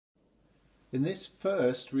In this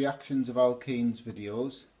first reactions of alkenes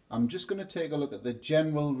videos, I'm just going to take a look at the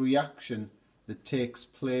general reaction that takes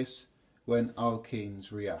place when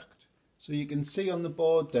alkenes react. So you can see on the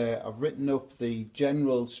board there, I've written up the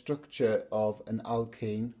general structure of an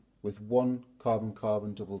alkene with one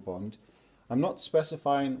carbon-carbon double bond. I'm not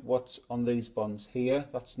specifying what's on these bonds here,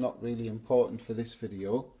 that's not really important for this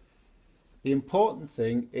video. The important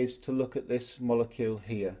thing is to look at this molecule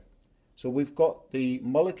here. So we've got the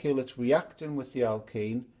molecule that's reacting with the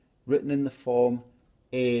alkene written in the form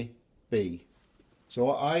AB.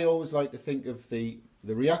 So I always like to think of the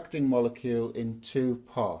reacting molecule in two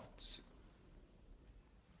parts.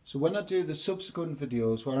 So when I do the subsequent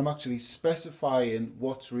videos where I'm actually specifying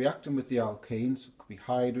what's reacting with the alkenes, it could be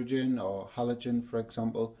hydrogen or halogen for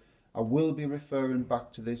example, I will be referring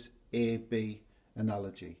back to this AB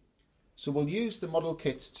analogy. So we'll use the model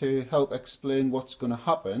kits to help explain what's going to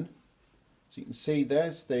happen. So you can see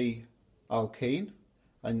there's the alkene,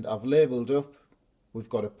 and I've labelled up, we've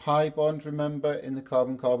got a pi bond, remember, in the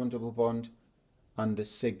carbon-carbon double bond, and a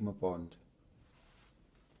sigma bond.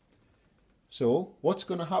 So what's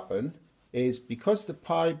going to happen is, because the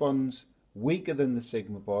pi bond's weaker than the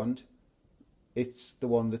sigma bond, it's the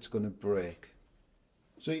one that's going to break.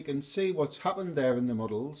 So you can see what's happened there in the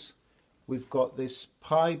models. We've got this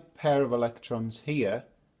pi pair of electrons here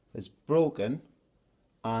is broken,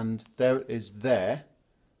 and there it is there,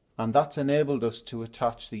 and that's enabled us to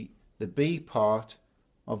attach the B part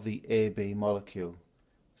of the AB molecule.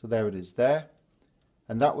 So there it is there,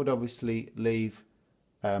 and that would obviously leave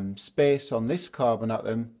space on this carbon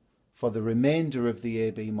atom for the remainder of the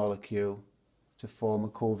AB molecule to form a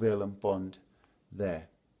covalent bond there.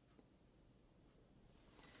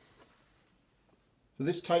 So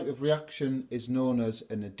this type of reaction is known as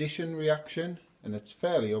an addition reaction, and it's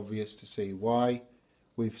fairly obvious to see why.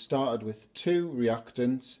 We've started with two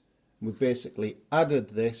reactants, and we've basically added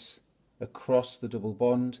this across the double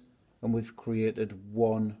bond, and we've created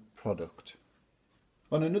one product.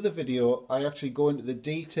 On another video I actually go into the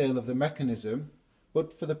detail of the mechanism,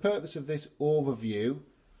 but for the purpose of this overview,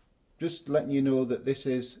 just letting you know that this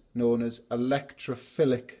is known as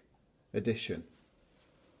electrophilic addition.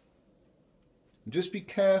 And just be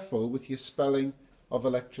careful with your spelling of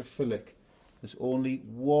electrophilic. There's only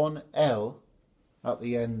one L at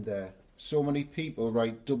the end there. So many people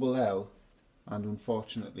write double L and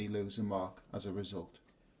unfortunately lose a mark as a result.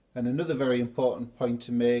 And another very important point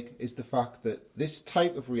to make is the fact that this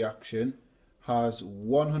type of reaction has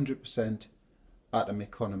 100% atom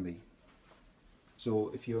economy.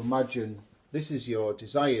 So if you imagine this is your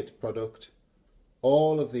desired product,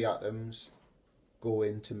 all of the atoms go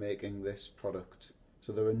into making this product.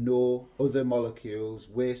 So there are no other molecules,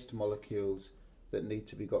 waste molecules, that need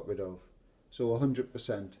to be got rid of. So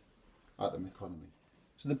 100% atom economy.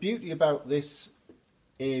 So the beauty about this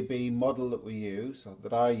AB model that we use, or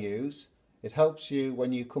that I use, it helps you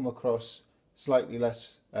when you come across slightly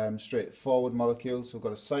less straightforward molecules. So we've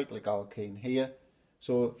got a cyclic alkene here.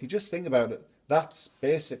 So if you just think about it, that's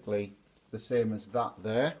basically the same as that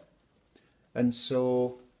there. And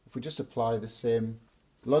so if we just apply the same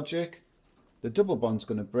logic, the double bond's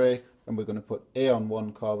going to break, and we're going to put A on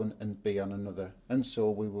one carbon and B on another, and so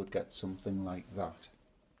we would get something like that.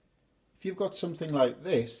 If you've got something like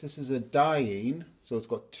this, this is a diene, so it's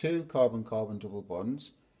got two carbon-carbon double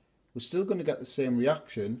bonds. We're still going to get the same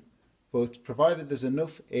reaction, but provided there's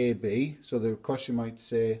enough AB, so the question might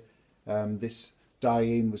say this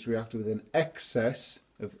diene was reacted with an excess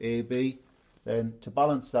of AB, then to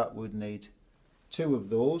balance that we'd need two of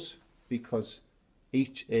those, because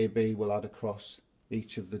each AB will add across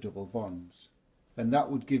each of the double bonds. And that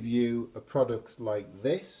would give you a product like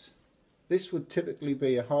this. This would typically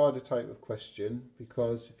be a harder type of question,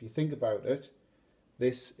 because if you think about it,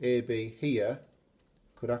 this AB here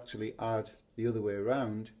could actually add the other way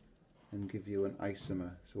around and give you an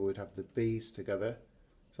isomer. So we'd have the B's together.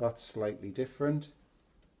 So that's slightly different,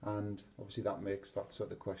 and obviously that makes that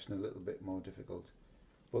sort of question a little bit more difficult.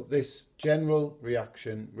 But this general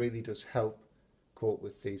reaction really does help cope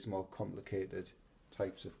with these more complicated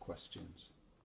types of questions.